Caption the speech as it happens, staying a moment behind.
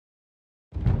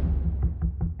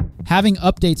Having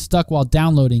updates stuck while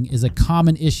downloading is a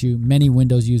common issue many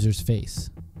Windows users face.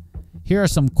 Here are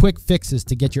some quick fixes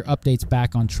to get your updates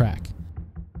back on track.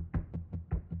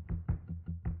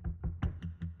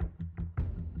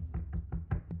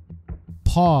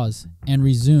 Pause and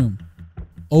resume.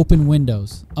 Open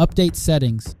Windows, update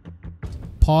settings,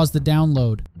 pause the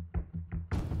download,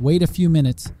 wait a few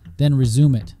minutes, then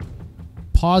resume it.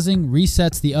 Pausing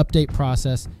resets the update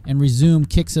process and resume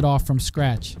kicks it off from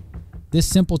scratch. This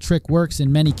simple trick works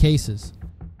in many cases.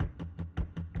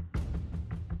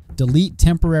 Delete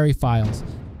temporary files.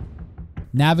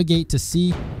 Navigate to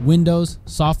C, Windows,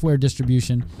 Software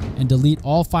Distribution, and delete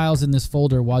all files in this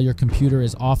folder while your computer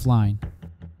is offline.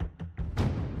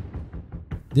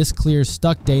 This clears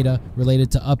stuck data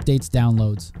related to updates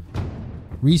downloads.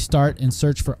 Restart and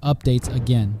search for updates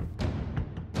again.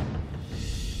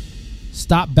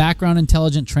 Stop Background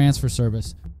Intelligent Transfer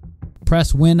Service.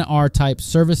 Press WinR type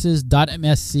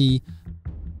services.msc.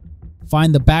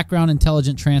 Find the Background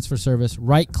Intelligent Transfer Service,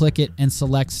 right-click it, and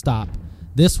select Stop.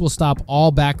 This will stop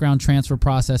all background transfer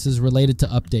processes related to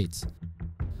updates.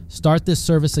 Start this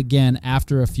service again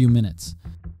after a few minutes.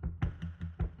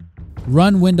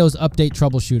 Run Windows Update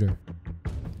Troubleshooter.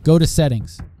 Go to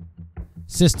Settings,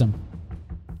 System,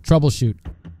 Troubleshoot,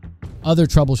 Other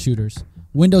Troubleshooters,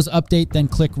 Windows Update, then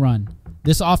click Run.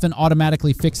 This often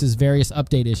automatically fixes various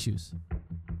update issues.